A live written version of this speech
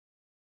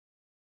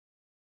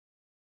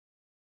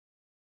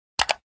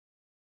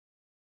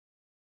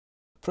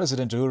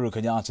President Uhuru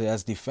Kenyatta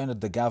has defended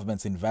the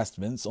government's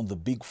investments on the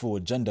Big Four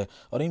agenda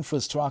on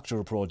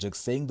infrastructural projects,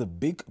 saying the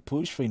big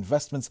push for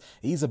investments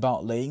is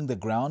about laying the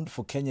ground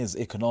for Kenya's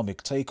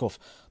economic takeoff.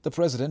 The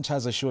president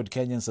has assured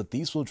Kenyans that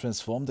these will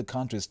transform the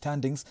country's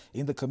standings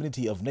in the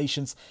community of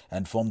nations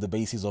and form the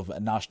basis of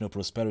national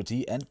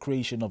prosperity and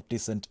creation of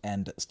decent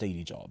and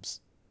steady jobs.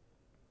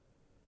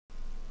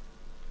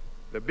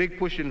 The big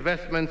push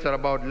investments are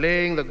about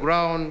laying the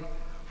ground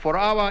for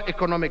our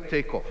economic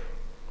takeoff.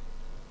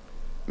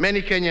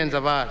 Many Kenyans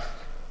have asked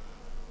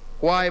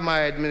why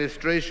my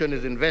administration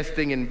is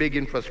investing in big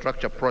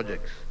infrastructure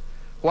projects.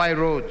 Why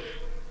roads,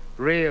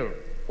 rail,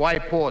 why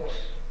ports?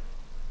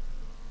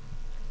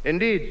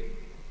 Indeed,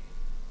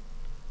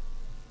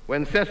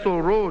 when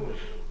Cecil Rhodes,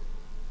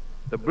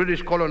 the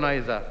British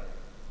colonizer,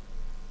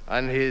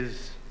 and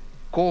his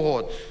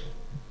cohorts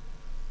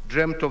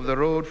dreamt of the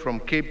road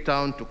from Cape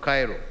Town to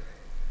Cairo,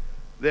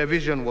 their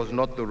vision was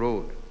not the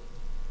road.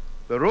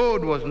 The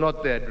road was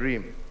not their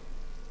dream.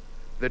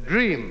 The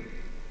dream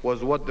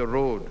was what the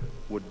road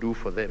would do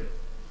for them.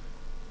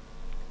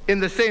 In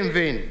the same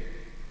vein,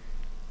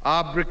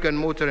 our brick and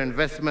mortar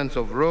investments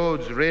of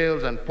roads,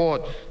 rails, and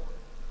ports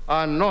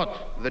are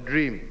not the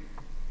dream.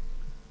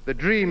 The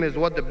dream is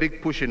what the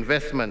big push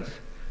investments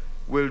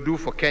will do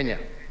for Kenya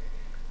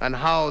and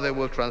how they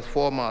will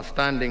transform our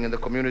standing in the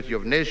community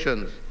of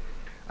nations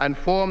and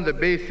form the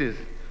basis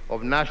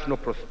of national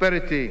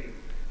prosperity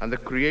and the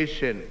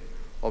creation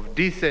of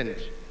decent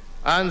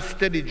and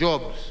steady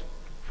jobs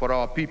for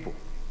our people.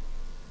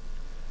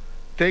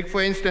 Take,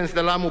 for instance,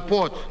 the Lamu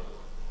Port,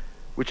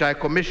 which I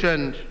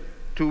commissioned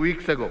 2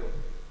 weeks ago.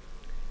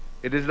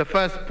 It is the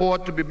first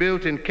port to be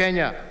built in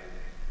Kenya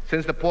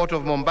since the port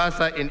of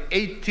Mombasa in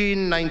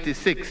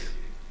 1896.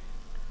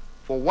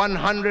 For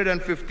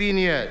 115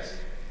 years,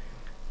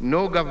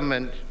 no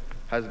government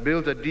has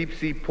built a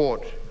deep-sea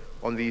port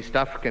on the East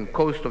African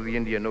coast of the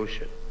Indian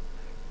Ocean.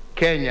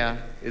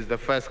 Kenya is the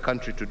first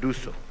country to do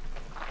so.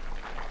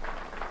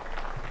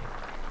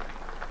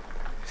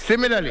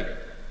 Similarly,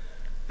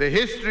 the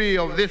history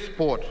of this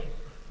port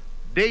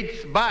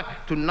dates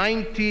back to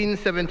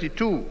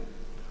 1972,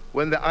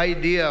 when the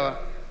idea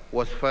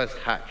was first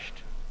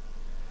hatched.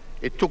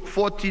 It took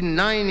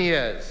 49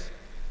 years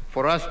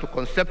for us to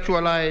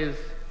conceptualize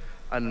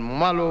and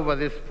mull over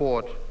this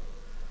port,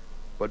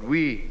 but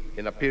we,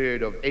 in a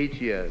period of 8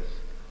 years,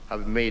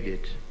 have made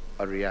it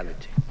a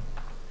reality.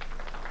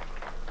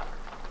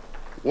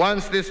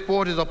 Once this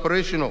port is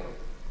operational,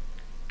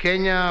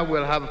 Kenya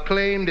will have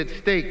claimed its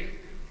stake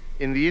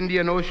in the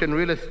Indian Ocean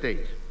real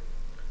estate.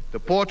 The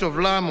port of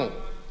Lamu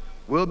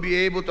will be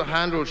able to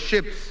handle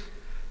ships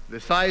the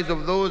size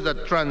of those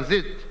that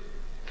transit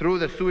through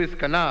the Suez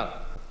Canal.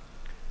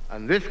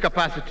 And this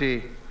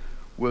capacity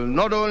will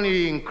not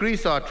only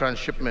increase our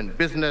transshipment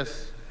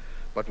business,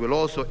 but will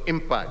also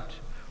impact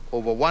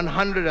over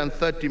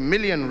 130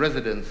 million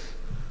residents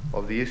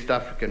of the East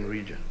African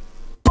region.